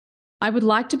I would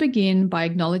like to begin by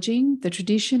acknowledging the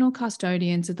traditional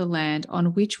custodians of the land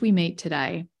on which we meet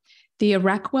today, the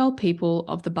Arakwal people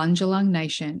of the Bundjalung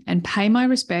Nation, and pay my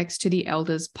respects to the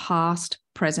elders past,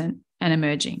 present, and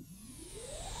emerging.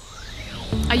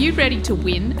 Are you ready to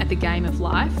win at the game of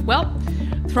life? Well,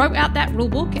 throw out that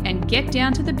rulebook and get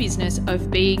down to the business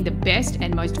of being the best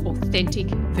and most authentic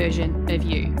version of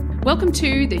you. Welcome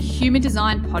to the Human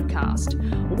Design Podcast.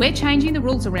 We're changing the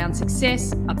rules around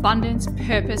success, abundance,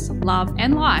 purpose, love,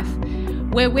 and life,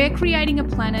 where we're creating a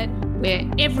planet where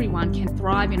everyone can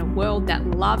thrive in a world that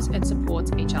loves and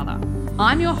supports each other.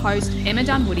 I'm your host, Emma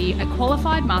Dunwoody, a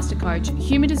qualified master coach,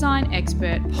 human design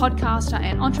expert, podcaster,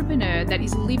 and entrepreneur that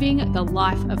is living the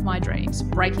life of my dreams,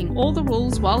 breaking all the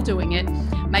rules while doing it,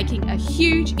 making a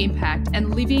huge impact,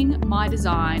 and living my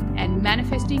design and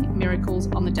manifesting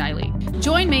miracles on the daily.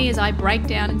 Join me as I break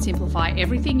down and simplify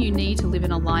everything you need to live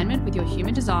in alignment with your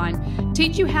human design,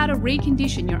 teach you how to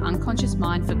recondition your unconscious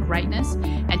mind for greatness,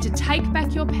 and to take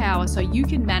back your power so you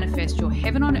can manifest your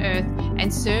heaven on earth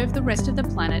and serve the rest of the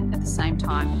planet at the same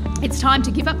time. It's time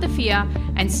to give up the fear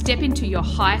and step into your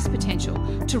highest potential,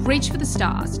 to reach for the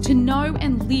stars, to know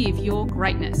and live your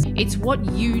greatness. It's what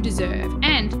you deserve,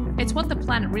 and it's what the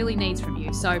planet really needs from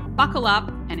you. So buckle up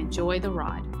and enjoy the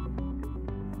ride.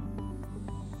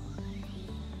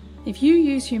 If you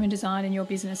use human design in your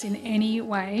business in any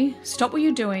way, stop what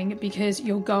you're doing because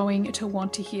you're going to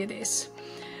want to hear this.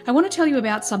 I want to tell you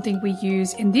about something we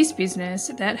use in this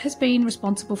business that has been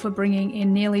responsible for bringing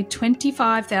in nearly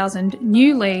 25,000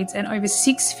 new leads and over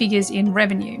 6 figures in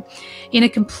revenue in a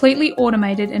completely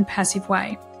automated and passive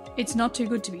way. It's not too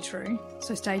good to be true,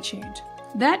 so stay tuned.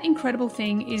 That incredible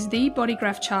thing is the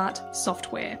BodyGraph chart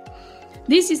software.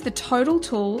 This is the total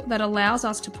tool that allows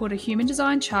us to put a human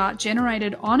design chart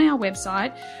generated on our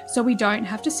website so we don't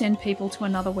have to send people to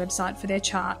another website for their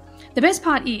chart. The best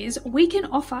part is we can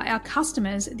offer our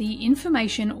customers the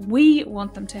information we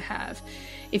want them to have.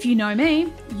 If you know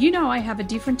me, you know I have a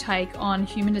different take on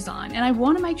human design, and I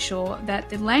want to make sure that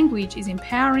the language is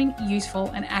empowering,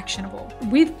 useful, and actionable.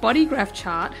 With BodyGraph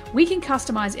chart, we can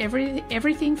customize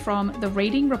everything from the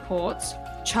reading reports,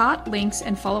 chart links,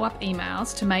 and follow-up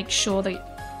emails to make sure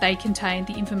that they contain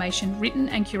the information written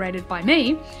and curated by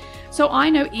me, so I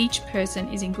know each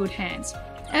person is in good hands.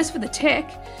 As for the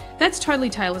tech, that's totally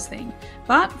Taylor's thing,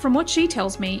 but from what she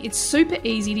tells me, it's super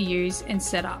easy to use and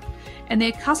set up, and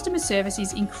their customer service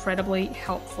is incredibly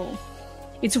helpful.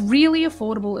 It's really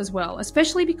affordable as well,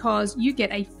 especially because you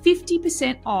get a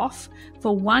 50% off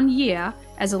for 1 year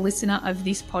as a listener of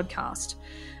this podcast.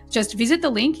 Just visit the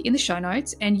link in the show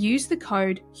notes and use the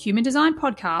code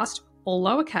HumanDesignPodcast, all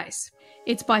lowercase.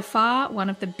 It's by far one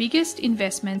of the biggest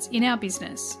investments in our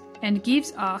business and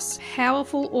gives us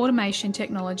powerful automation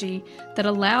technology that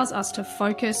allows us to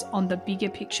focus on the bigger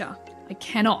picture. I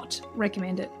cannot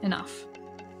recommend it enough.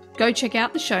 Go check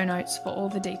out the show notes for all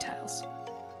the details.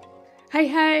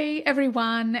 Hey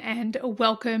everyone, and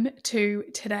welcome to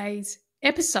today's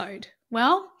episode.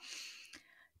 Well,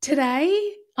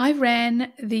 today I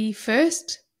ran the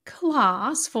first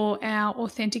class for our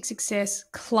Authentic Success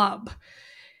Club.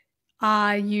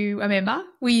 Are you a member?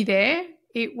 Were you there?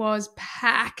 It was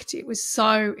packed. It was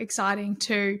so exciting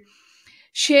to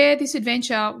share this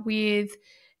adventure with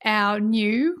our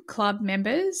new club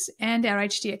members and our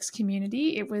HDX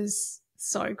community. It was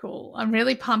so cool. I'm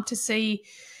really pumped to see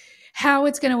how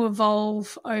it's going to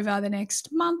evolve over the next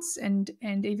months and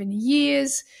even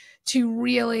years to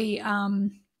really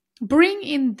bring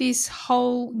in this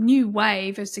whole new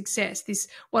wave of success, this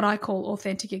what I call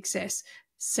authentic success.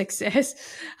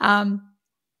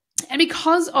 And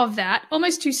because of that,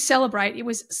 almost to celebrate, it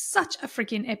was such a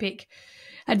freaking epic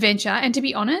adventure. And to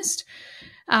be honest,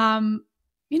 I'm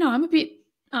a bit,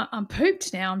 I'm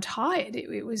pooped now. I'm tired.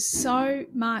 It was so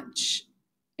much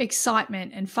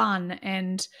excitement and fun.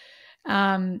 And,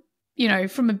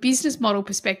 from a business model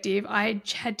perspective, I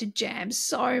had to jam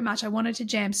so much. I wanted to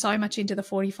jam so much into the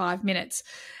 45 minutes.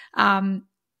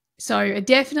 So it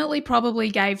definitely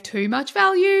probably gave too much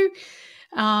value.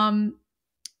 But,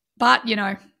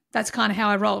 that's kind of how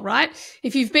I roll, right?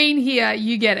 If you've been here,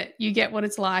 you get it. You get what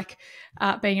it's like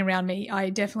being around me. I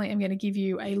definitely am going to give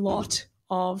you a lot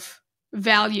of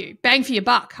value. Bang for your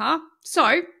buck, huh?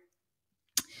 So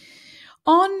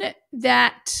on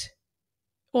that,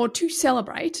 or to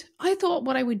celebrate, I thought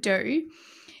what I would do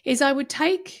is I would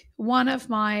take one of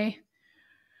the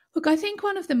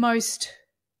most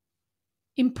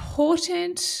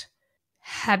important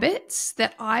habits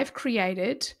that I've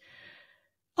created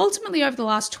ultimately over the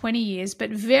last 20 years, but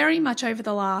very much over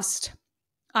the last,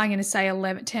 I'm going to say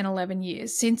 11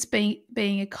 years since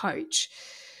being a coach.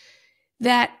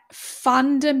 that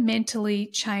fundamentally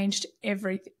changed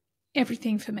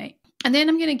everything for me. And then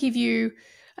I'm going to give you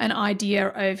an idea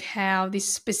of how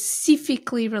this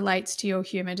specifically relates to your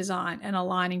human design and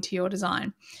aligning to your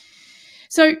design.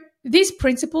 So this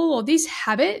principle or this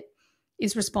habit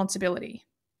is responsibility.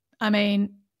 I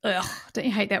mean, don't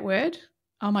you hate that word?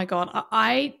 Oh my God.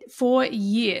 For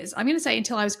years, I'm going to say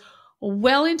until I was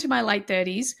well into my late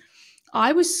 30s,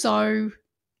 I was so,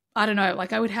 I don't know,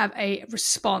 like I would have a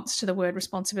response to the word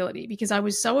responsibility because I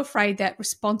was so afraid that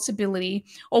responsibility,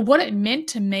 or what it meant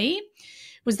to me,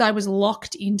 was that I was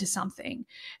locked into something.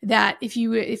 That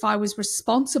if I was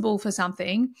responsible for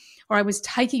something or I was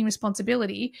taking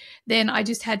responsibility, then I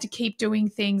just had to keep doing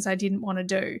things I didn't want to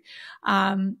do.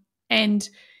 And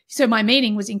so my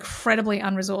meaning was incredibly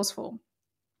unresourceful.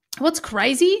 What's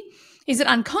crazy is that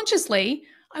unconsciously,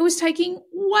 I was taking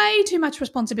way too much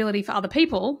responsibility for other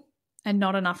people and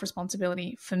not enough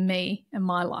responsibility for me and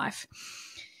my life.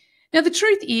 Now, the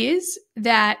truth is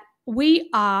that we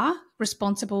are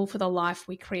responsible for the life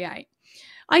we create.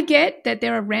 I get that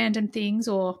there are random things,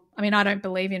 I don't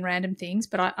believe in random things,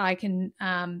 but I can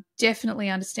definitely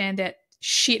understand that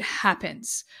shit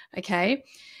happens, okay?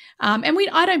 And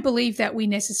I don't believe that we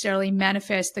necessarily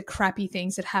manifest the crappy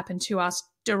things that happen to us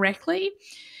directly,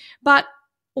 but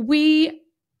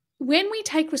when we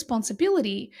take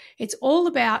responsibility, it's all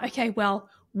about, okay, well,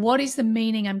 what is the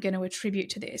meaning I'm going to attribute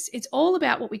to this? It's all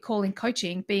about what we call in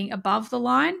coaching being above the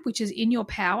line, which is in your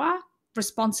power,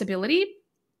 responsibility,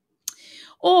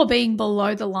 or being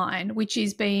below the line, which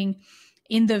is being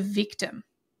in the victim,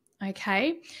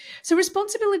 okay? So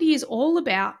responsibility is all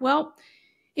about, well,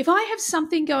 if I have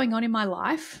something going on in my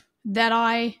life that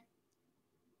I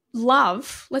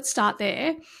love, let's start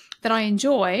there, that I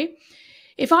enjoy,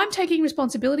 if I'm taking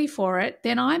responsibility for it,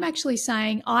 then I'm actually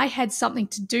saying I had something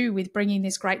to do with bringing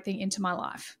this great thing into my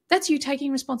life. That's you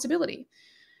taking responsibility.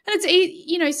 And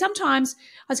it's, sometimes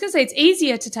I was going to say it's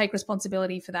easier to take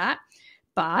responsibility for that.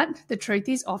 But the truth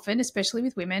is often, especially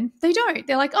with women, they don't.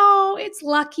 They're like, oh, it's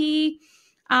lucky.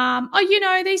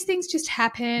 These things just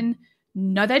happen.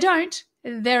 No, they don't.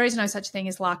 There is no such thing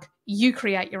as luck. You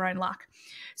create your own luck.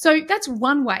 So that's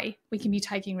one way we can be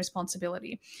taking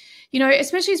responsibility.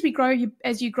 Especially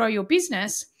as you grow your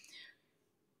business,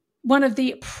 one of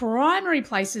the primary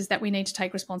places that we need to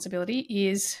take responsibility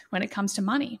is when it comes to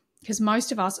money, because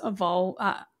most of us avoid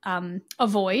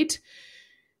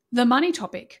the money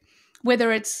topic,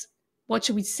 whether it's what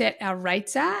should we set our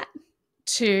rates at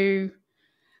to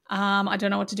I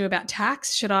don't know what to do about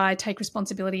tax. Should I take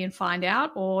responsibility and find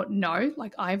out? Or no,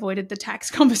 like I avoided the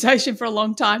tax conversation for a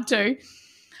long time too.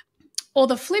 Or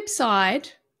the flip side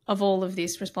of all of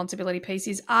this responsibility piece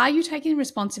is, are you taking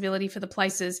responsibility for the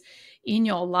places in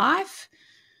your life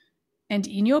and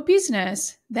in your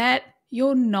business that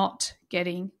you're not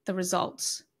getting the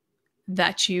results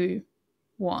that you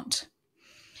want?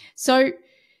 So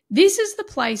this is the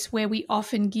place where we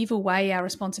often give away our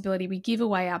responsibility. We give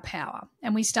away our power,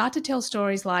 and we start to tell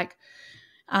stories like,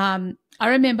 I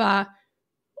remember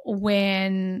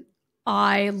when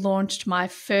I launched my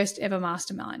first ever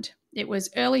mastermind. It was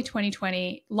early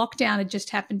 2020. Lockdown had just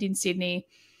happened in Sydney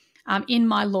in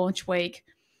my launch week.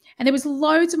 And there was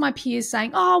loads of my peers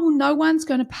saying, oh, well, no one's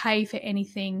going to pay for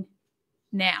anything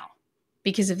now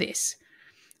because of this,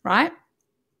 right?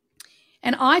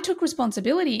 And I took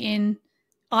responsibility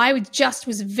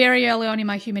was very early on in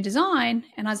my human design.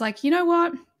 And I was like, you know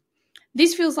what?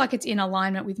 This feels like it's in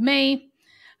alignment with me.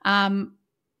 I'm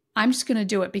just going to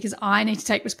do it because I need to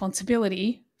take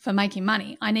responsibility for making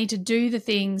money. I need to do the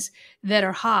things that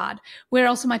are hard. Where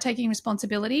else am I taking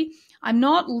responsibility? I'm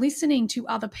not listening to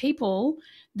other people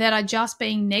that are just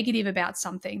being negative about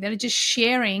something, that are just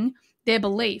sharing their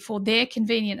belief or their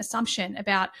convenient assumption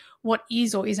about what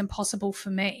is or isn't possible for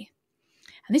me.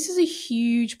 And this is a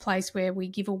huge place where we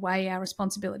give away our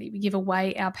responsibility, we give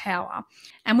away our power,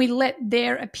 and we let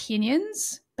their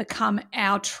opinions become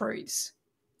our truths,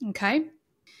 okay?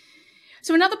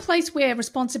 So another place where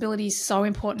responsibility is so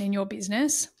important in your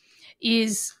business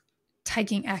is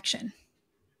taking action.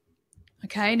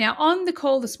 Okay, now on the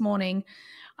call this morning,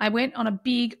 I went on a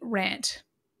big rant.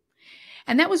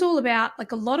 And that was all about,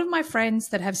 like, a lot of my friends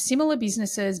that have similar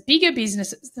businesses, bigger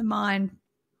businesses than mine,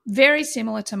 very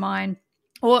similar to mine,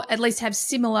 or at least have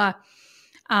similar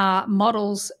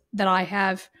models that I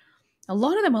have. A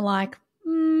lot of them are like,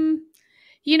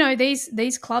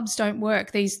 these clubs don't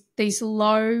work. These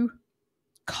low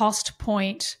cost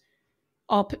point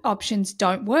options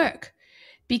don't work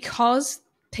because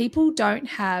people don't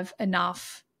have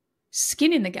enough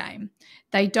skin in the game.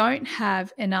 They don't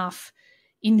have enough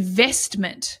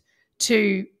investment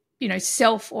to,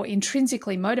 self or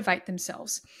intrinsically motivate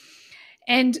themselves.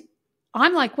 And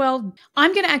I'm like, well,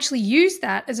 I'm going to actually use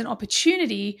that as an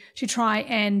opportunity to try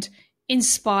and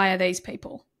inspire these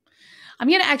people. I'm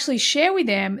going to actually share with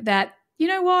them that, you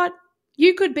know what,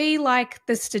 you could be like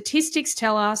the statistics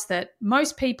tell us that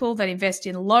most people that invest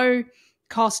in low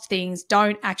cost things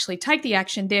don't actually take the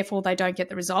action, therefore they don't get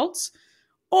the results.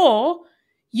 Or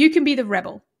you can be the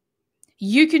rebel.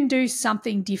 You can do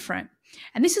something different.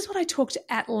 And this is what I talked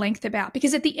at length about,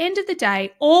 because at the end of the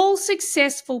day, all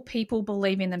successful people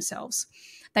believe in themselves.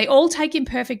 They all take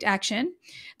imperfect action.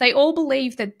 They all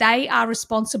believe that they are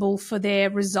responsible for their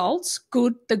results,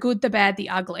 the good, the bad, the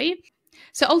ugly.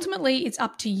 So ultimately, it's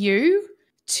up to you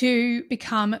to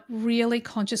become really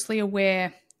consciously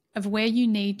aware of where you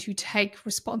need to take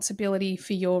responsibility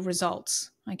for your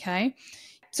results, okay?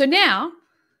 So now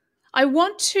I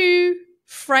want to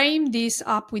frame this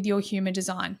up with your human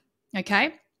design,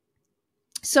 okay?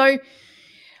 So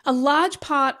a large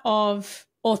part of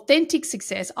authentic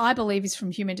success, I believe, is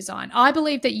from human design. I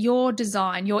believe that your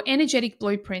design, your energetic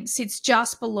blueprint sits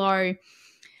just below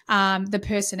the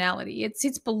personality. It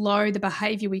sits below the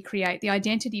behavior we create, the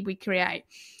identity we create.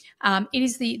 It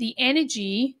is the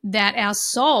energy that our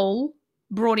soul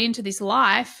brought into this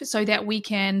life so that we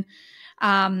can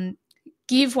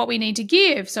give what we need to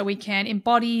give, so we can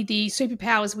embody the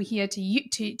superpowers we're here to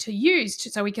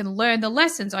use, so we can learn the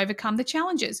lessons, overcome the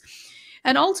challenges.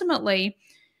 And ultimately,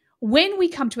 when we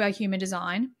come to our human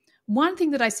design, one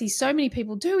thing that I see so many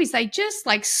people do is they just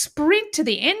like sprint to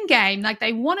the end game. Like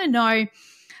they want to know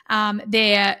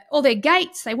all their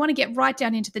gates. They want to get right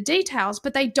down into the details,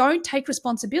 but they don't take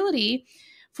responsibility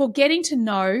for getting to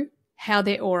know how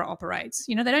their aura operates.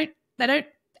 You know, they don't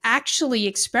actually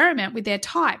experiment with their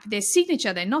type, their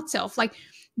signature, their not self. Like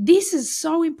this is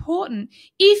so important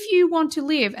if you want to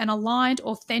live an aligned,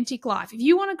 authentic life. If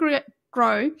you want to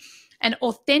grow an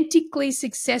authentically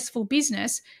successful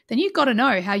business, then you've got to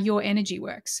know how your energy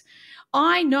works.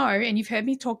 I know, and you've heard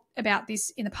me talk about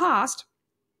this in the past,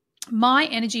 my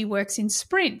energy works in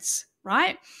sprints,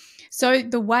 right? So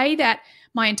the way that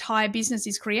my entire business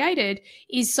is created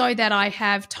is so that I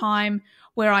have time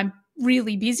where I'm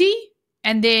really busy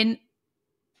and then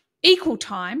equal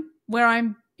time where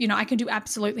I can do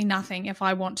absolutely nothing if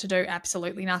I want to do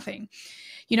absolutely nothing.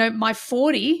 You know, my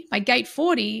gate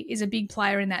 40 is a big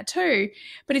player in that too,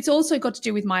 but it's also got to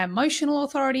do with my emotional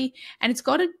authority, and it's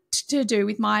got to do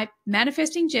with my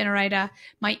manifesting generator,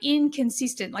 my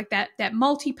inconsistent, like that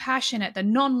multi-passionate, the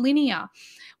non-linear.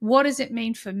 What does it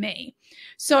mean for me?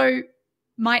 So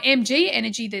my MG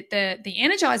energy, the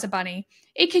Energizer Bunny,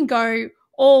 it can go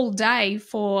all day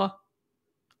for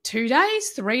 2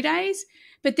 days, 3 days,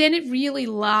 but then it really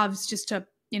loves just to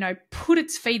put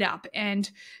its feet up and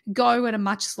go at a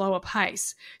much slower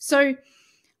pace. So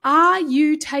are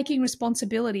you taking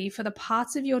responsibility for the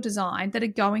parts of your design that are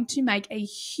going to make a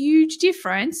huge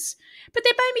difference, but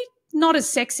they're maybe not as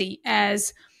sexy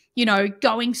as,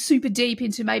 going super deep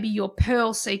into maybe your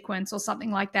pearl sequence or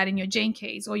something like that in your gene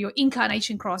keys, or your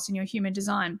incarnation cross in your human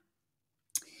design?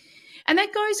 And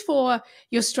that goes for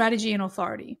your strategy and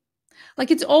authority. Like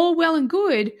it's all well and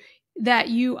good that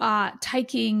you are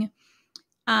taking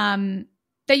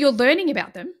that you're learning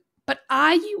about them, but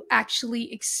are you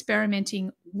actually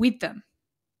experimenting with them?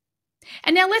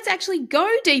 And now let's actually go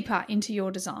deeper into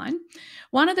your design.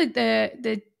 One of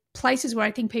the places where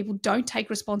I think people don't take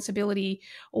responsibility,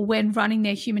 or when running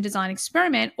their human design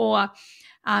experiment, or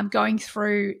going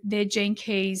through their gene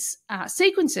keys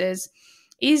sequences,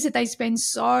 is that they spend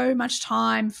so much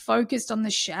time focused on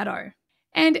the shadow.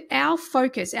 And our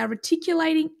focus, our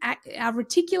reticular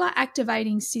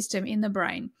activating system in the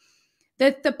brain,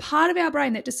 that the part of our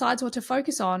brain that decides what to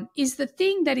focus on, is the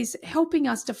thing that is helping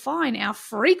us define our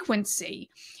frequency.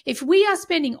 If we are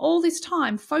spending all this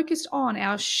time focused on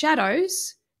our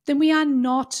shadows, then we are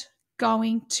not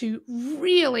going to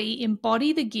really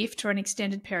embody the gift for an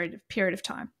extended period of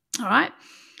time. All right.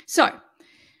 So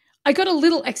I got a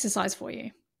little exercise for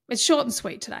you. It's short and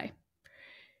sweet today.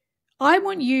 I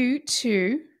want you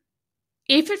to,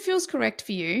 if it feels correct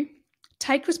for you,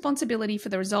 take responsibility for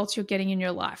the results you're getting in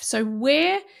your life. So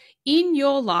where in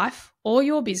your life or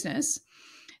your business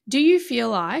do you feel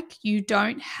like you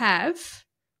don't have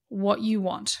what you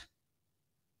want?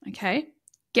 Okay,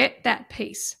 get that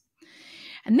piece.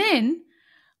 And then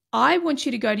I want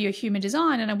you to go to your human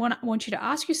design, and I want you to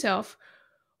ask yourself,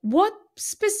 what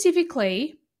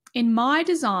specifically in my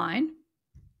design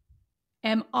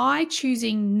am I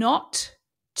choosing not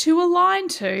to align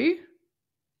to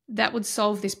that would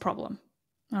solve this problem?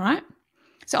 All right.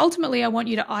 So ultimately, I want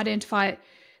you to identify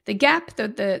the gap,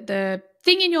 the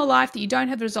thing in your life that you don't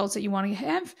have the results that you want to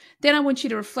have. Then I want you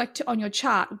to reflect on your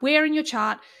chart. Where in your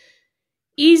chart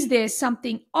Is there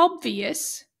something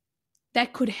obvious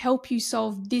that could help you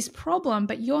solve this problem,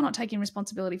 but you're not taking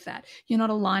responsibility for that? You're not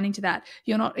aligning to that.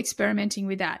 You're not experimenting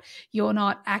with that. You're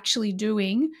not actually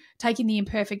taking the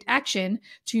imperfect action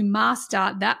to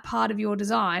master that part of your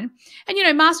design.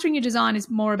 And, mastering your design is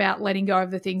more about letting go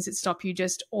of the things that stop you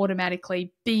just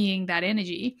automatically being that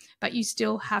energy, but you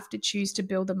still have to choose to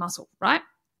build the muscle, right?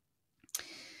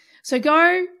 So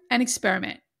go and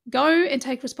experiment. Go and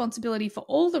take responsibility for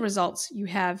all the results you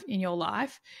have in your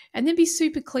life, and then be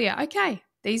super clear. Okay,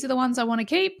 these are the ones I want to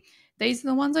keep. These are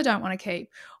the ones I don't want to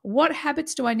keep. What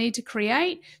habits do I need to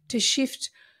create to shift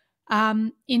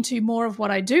into more of what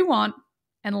I do want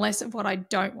and less of what I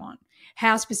don't want?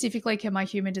 How specifically can my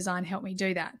human design help me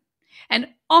do that? And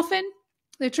often,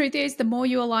 the truth is, the more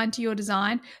you align to your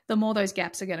design, the more those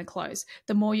gaps are going to close.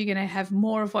 The more you're going to have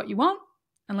more of what you want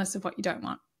and less of what you don't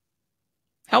want.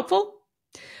 Helpful?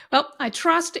 Well, I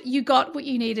trust you got what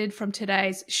you needed from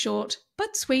today's short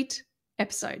but sweet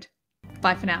episode.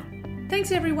 Bye for now.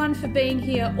 Thanks everyone for being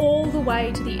here all the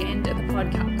way to the end of the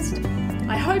podcast.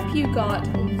 I hope you got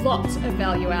lots of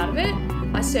value out of it.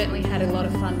 I certainly had a lot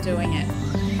of fun doing it.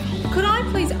 Could I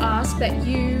please ask that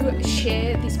you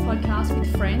share this podcast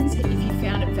with friends if you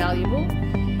found it valuable?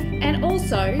 And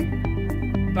also,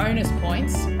 bonus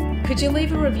points, could you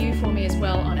leave a review for me as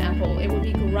well on Apple? It would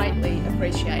be greatly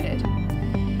appreciated.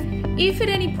 If at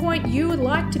any point you would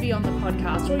like to be on the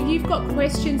podcast, or you've got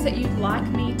questions that you'd like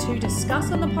me to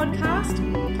discuss on the podcast,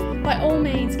 by all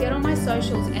means get on my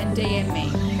socials and DM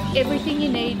me. Everything you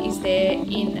need is there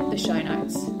in the show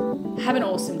notes. Have an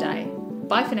awesome day.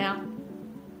 Bye for now.